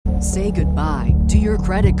Say goodbye to your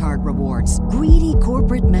credit card rewards. Greedy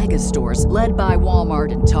corporate mega stores, led by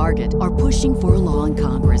Walmart and Target, are pushing for a law in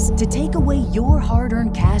Congress to take away your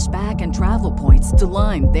hard-earned cash back and travel points to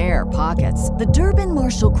line their pockets. The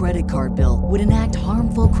Durbin-Marshall credit card bill would enact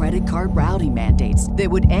harmful credit card routing mandates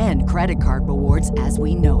that would end credit card rewards as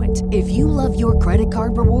we know it. If you love your credit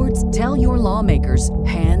card rewards, tell your lawmakers,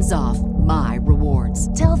 hands off my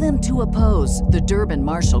rewards. Tell them to oppose the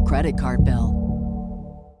Durbin-Marshall credit card bill.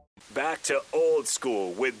 Back to old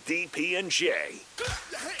school with DP and J. Clap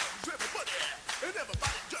your hands, everybody, and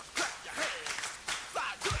everybody just clap your hands.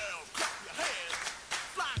 Fly girls, clap your hands.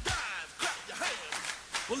 Fly guys, clap your hands.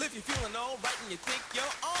 Well, if you're feeling all right and you think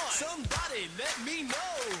you're on, somebody let me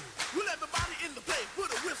know. Will everybody in the place put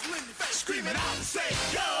a whistle in your face, scream it out and say,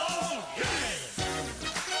 go, yeah.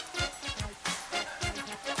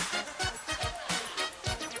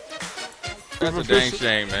 That's a dang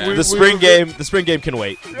shame, man. The spring game can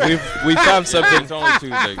wait. We found something. It's only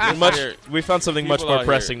Tuesday. We found something much more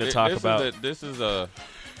pressing to talk about. This is a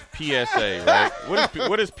PSA, right?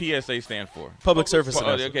 What does PSA stand for? Public service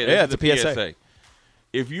announcement. Okay, yeah, it's a PSA.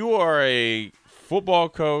 If you are a football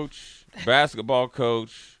coach, basketball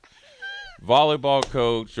coach, volleyball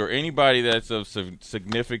coach, or anybody that's of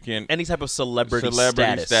significant, any type of celebrity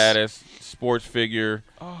status, sports figure,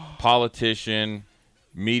 politician,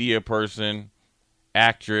 media person,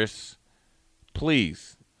 actress,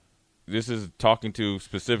 please, this is talking to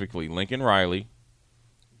specifically Lincoln Riley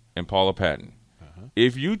and Paula Patton.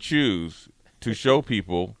 If you choose to show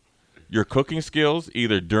people your cooking skills,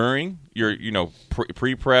 either during your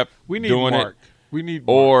pre-prep, we need doing Mark. it, we need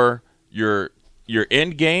Mark. Or your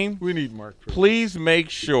end game, we need Mark. Please make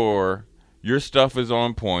sure your stuff is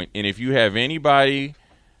on point. And if you have anybody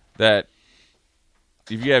if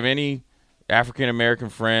you have any African American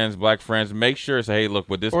friends, black friends, make sure say, hey, look,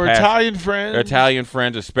 with this Italian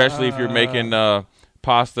friends, especially if you're making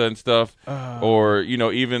pasta and stuff, or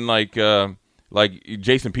even like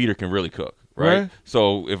Jason Peter can really cook, right?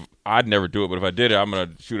 So if I'd never do it, but if I did it, I'm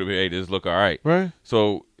gonna shoot him. Hey, this look all right, right?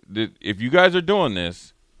 So if you guys are doing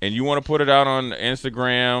this and you want to put it out on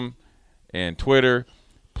Instagram and Twitter,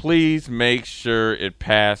 please make sure it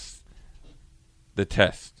passed the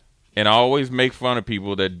test. And I always make fun of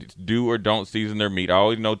people that do or don't season their meat. I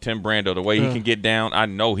always know Tim Brando, the way he can get down, I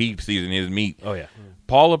know he seasoned his meat. Oh, yeah.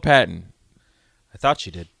 Paula Patton. I thought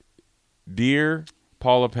she did. Dear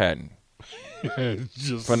Paula Patton.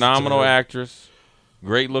 Phenomenal actress.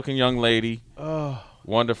 Great-looking young lady.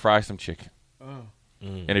 Wanted to fry some chicken.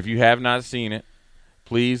 And if you have not seen it,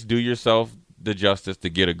 please do yourself the justice to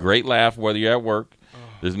get a great laugh whether you're at work.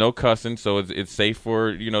 There's no cussing, so it's safe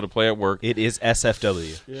for to play at work. It is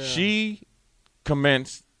SFW. Yeah. She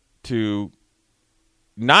commenced to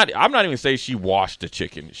I'm not even saying she washed the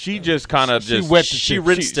chicken. She just kind of she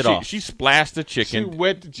rinsed it off. She splashed the chicken. She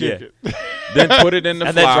wet the chicken. Yeah. Then put it in the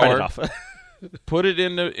and flour. Then dried it off. Put it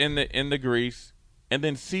in the grease, and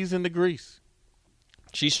then season the grease.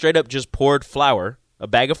 She straight up just poured a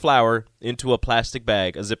bag of flour, into a plastic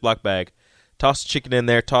bag, a Ziploc bag. Tossed the chicken in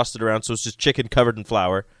there, tossed it around, so it's just chicken covered in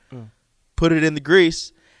flour. Put it in the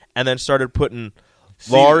grease, and then started putting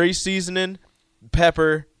Lorry seasoning,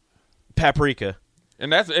 pepper, paprika.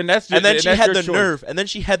 And then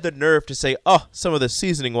she had the nerve to say, "Oh, some of the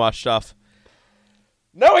seasoning washed off."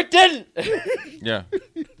 No, it didn't. Yeah.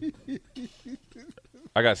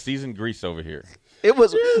 I got seasoned grease over here. It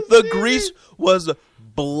was the grease was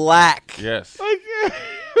black. Yes.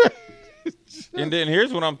 And then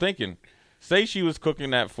here's what I'm thinking. Say she was cooking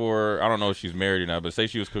that for, I don't know if she's married or not, but say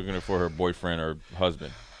she was cooking it for her boyfriend or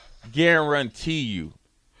husband. Guarantee you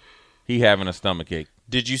he having a stomach ache.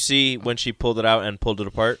 Did you see when she pulled it out and pulled it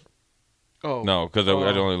apart? Oh. No, because I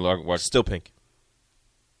only watched. Still pink.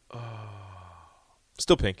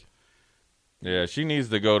 Still pink. Yeah, she needs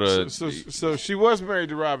to go to. So she was married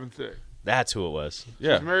to Robin Thicke. That's who it was. Yeah.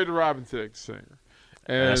 She was married to Robin Thicke, the singer.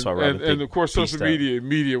 And, that's why Robin Thicke and of course, social out.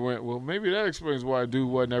 media went, well, maybe that explains why dude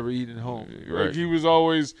wasn't ever eating at home. Right. Like, he was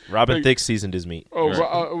always. Robin Thicke seasoned his meat. Oh,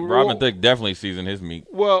 right. Robin Thicke definitely seasoned his meat.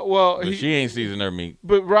 Well, she ain't seasoned her meat.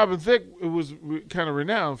 But Robin Thicke was kind of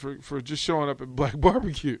renowned for just showing up at black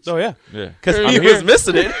barbecues. Oh yeah, yeah, because he was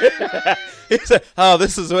missing it. He said, "Oh,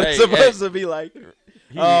 this is what it's supposed to be like."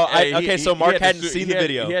 So Mark hadn't seen the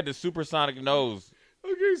video. He had the supersonic nose.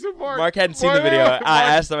 Okay, so Mark hadn't seen the video.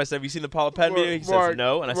 I asked him, I said, "Have you seen the Paula Patton video?" He says,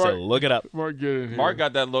 "No." And I said, "Look it up." Mark, get in here. Mark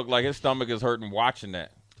got that look like his stomach is hurting watching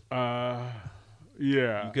that.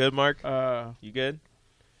 Yeah. You good, Mark? You good?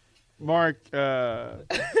 Mark. No,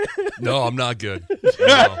 I'm not good.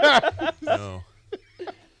 No.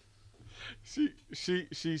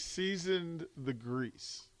 She seasoned the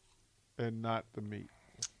grease and not the meat.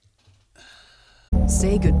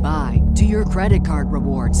 say goodbye to your credit card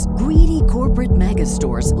rewards. Greedy corporate mega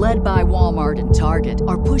stores, led by Walmart and Target,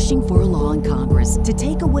 are pushing for a law in Congress to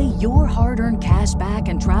take away your hard-earned cash back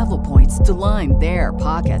and travel points to line their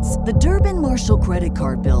pockets. The Durbin-Marshall credit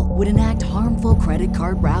card bill would enact harmful credit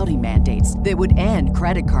card routing mandates that would end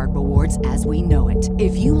credit card rewards as we know it.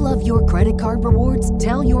 If you love your credit card rewards,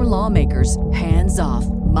 tell your lawmakers, hands off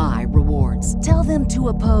my rewards. Tell them to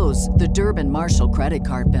oppose the Durbin-Marshall credit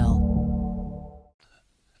card bill.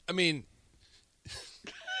 I mean,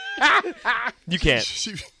 You can't.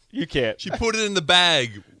 You can't. She put it in the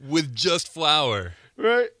bag with just flour.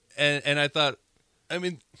 Right. And I thought, I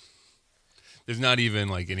mean, there's not even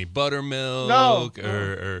like any buttermilk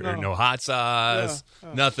or no hot sauce.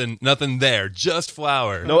 Nothing there. Just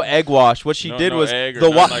flour. No egg wash. What she did no was egg or the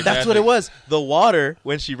nothing like that's that. what it was. The water,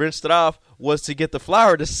 when she rinsed it off, was to get the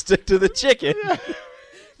flour to stick to the chicken.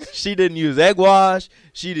 She didn't use egg wash.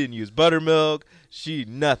 She didn't use buttermilk.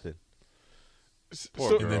 Nothing.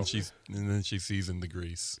 Poor And girl. then she seasoned the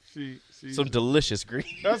grease. Some delicious grease.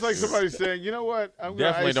 That's like somebody saying, you know what? I'm gonna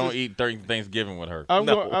Definitely ice don't this- eat Thanksgiving with her. I'm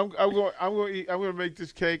No. going to make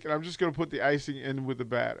this cake, and I'm just going to put the icing in with the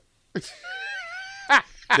batter.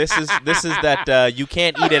 This is that you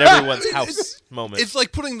can't eat at everyone's house moment. It's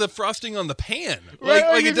like putting the frosting on the pan. Right,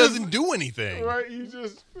 Like you it just- doesn't do anything. Right?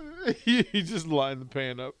 You just line the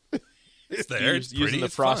pan up. It's there. It's pretty. using the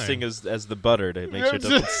it's frosting fine. as the butter to make sure it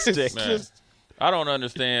doesn't stick. Man, I don't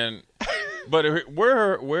understand. But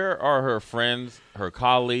where are her friends, her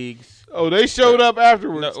colleagues? Oh, they showed up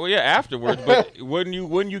afterwards. No, well, yeah, afterwards. But wouldn't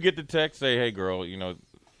you get the text say, "Hey, girl, you know"?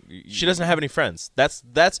 She doesn't have any friends. That's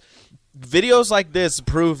videos like this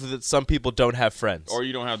prove that some people don't have friends. Or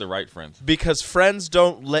you don't have the right friends. Because friends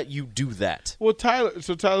don't let you do that. Well, Tyler says,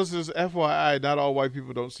 FYI, not all white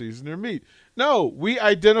people don't season their meat. No, we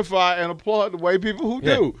identify and applaud the white people who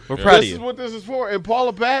Yeah, do. we're proud of This you. is what this is for. And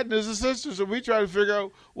Paula Patton is a sister, so we try to figure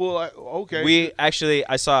out, okay. We actually,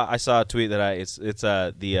 I saw a tweet that it's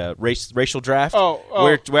the racial draft. Oh.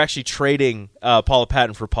 We're actually trading Paula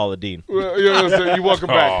Patton for Paula Dean. Well, you know what I'm saying? You welcome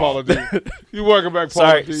back, Paula Dean. You welcome back,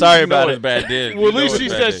 Paula Dean. Sorry You know about it's it. bad did. Well, You know it's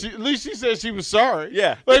bad at least she said she was sorry.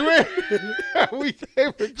 Yeah. Like we gave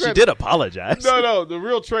her She credit. did apologize. No. The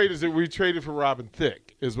real trade is that we traded for Robin Thicke.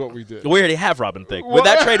 Is what we did. We already have Robin Thicke. Well- When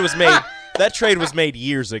that trade was made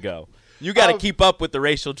years ago. You got to keep up with the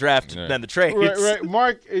racial draft and the trades. Right.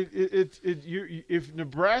 Mark, if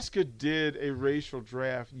Nebraska did a racial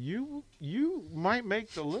draft, you might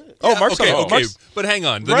make the list. Oh, Mark's okay, on, okay, Mark's, but hang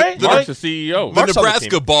on. Right? Mark's the CEO. The Mark's on the Nebraska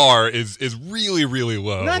team. bar is really, really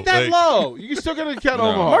low. Not that Like, low. You still got to count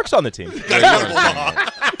Omaha. Mark's on the team. You're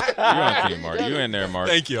on team, Mark. You in there, Mark?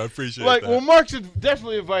 Thank you. I appreciate Like, that. well, Mark's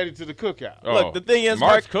definitely invited to the cookout. Oh, Look, the thing is,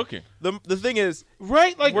 Mark's Mark- cooking. The thing is,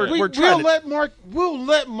 Right? Like We're trying to- we'll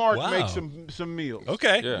let Mark Wow. make some meals.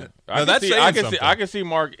 Okay. Yeah, Now that's saying something. I can see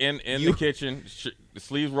Mark in the kitchen,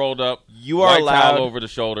 sleeves rolled up, You are white allowed- towel over the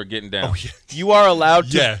shoulder, getting down. you are allowed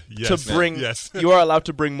to Yes, bring. yes. You are allowed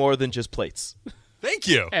to bring more than just plates. Thank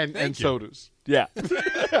you. And Thank you. sodas. Yeah.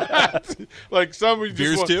 Like some of you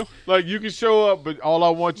Beers just want, too? Like you can show up, but all I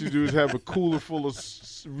want you to do is have a cooler full of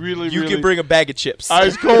really You can bring a bag of chips.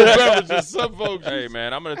 ice cold beverages. Some folks. Hey,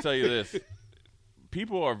 man, I'm going to tell you this.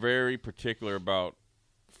 People are very particular about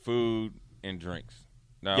food and drinks.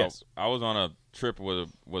 Now, Yes. I was on a trip with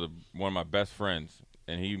one of my best friends,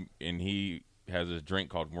 and he has this drink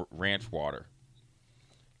called ranch water.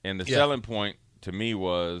 And the selling point to me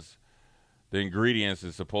was the ingredients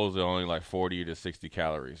is supposedly only like 40 to 60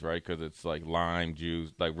 calories, right? Because it's like lime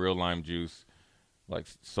juice, like real lime juice, like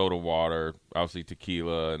soda water, obviously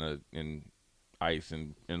tequila and ice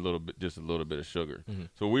and just a little bit of sugar. Mm-hmm.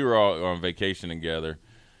 So we were all on vacation together,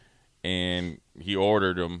 and he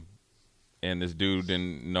ordered them, and this dude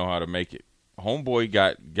didn't know how to make it. Homeboy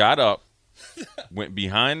got up, went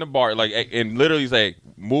behind the bar, like, and literally said,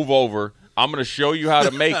 "Move over. I'm going to show you how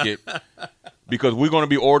to make it because we're going to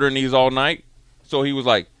be ordering these all night." So he was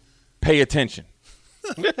like, "Pay attention."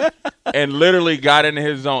 And literally got into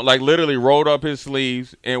his zone, like literally rolled up his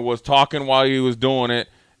sleeves and was talking while he was doing it.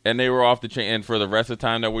 And they were off the chain. And for the rest of the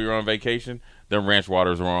time that we were on vacation, the ranch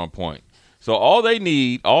waters were on point. So all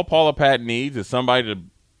Paula Patton needs is somebody to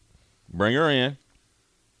bring her in.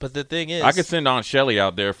 But the thing is, I could send Aunt Shelly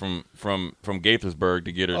out there from Gaithersburg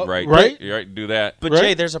to get her right. right? Do that. But Right?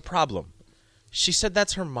 Jay, there's a problem. She said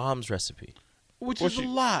that's her mom's recipe. Which Well, is she- a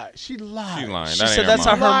lie. She lied. She's lying. She That said ain't that's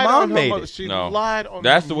her how mom. her Lied mom on made mother. it. She No, lied on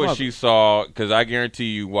that's her the way mother. she saw. Because I guarantee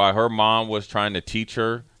you, while her mom was trying to teach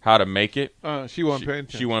her how to make it, She wasn't paying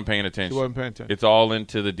attention. she wasn't paying attention. She wasn't paying attention. It's all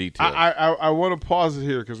into the details. I want to pause it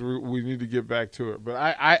here because we need to get back to it. But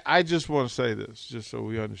I just want to say this just so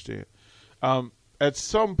we understand. at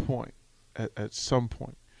some point,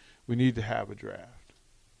 we need to have a draft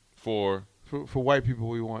For white people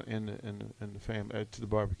we want in the family to the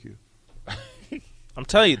barbecue. I'm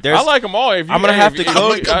telling you, I like them all. If you, I'm gonna have to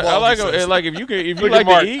go. I like them. Like if you Look like at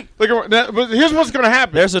Mark. to eat. Look at Mark. But here's what's going to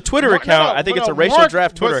happen. There's a Twitter account. I think it's a racial Mark,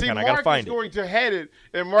 draft Twitter but see, account. I gotta find it. Mark is going to head it,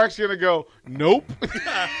 and Mark's going to go, nope.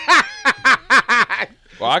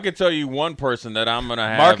 Well, I can tell you one person that I'm gonna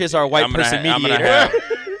have. Mark is our white person mediator.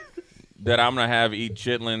 That I'm gonna have eat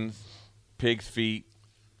chitlins, pig's feet,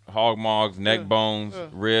 hog mogs, neck bones,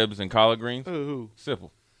 ribs, and collard greens. Who?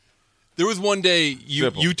 Sipple. There was one day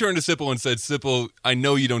Sipple. you turned to Sipple and said, Sipple, I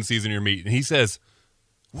know you don't season your meat. And he says,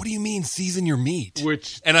 what do you mean season your meat?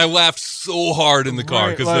 And I laughed so hard in the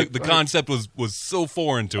car because the concept was so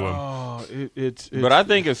foreign to him. Oh, it's But I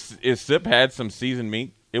think if Sip had some seasoned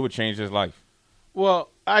meat, it would change his life.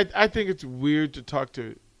 Well, I think it's weird to talk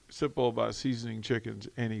to Sipple about seasoning chickens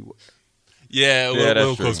anyway. Yeah, a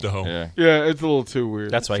little close to home. Yeah, it's a little too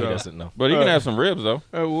weird. That's why he doesn't know. But he can have some ribs, though.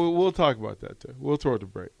 We'll talk about that, too. We'll throw it to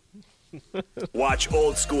break. Watch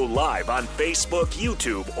Old School live on Facebook,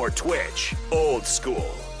 YouTube, or Twitch. Old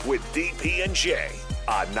School with DP and J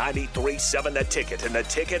on 93.7 The Ticket and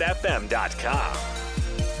theticketfm.com.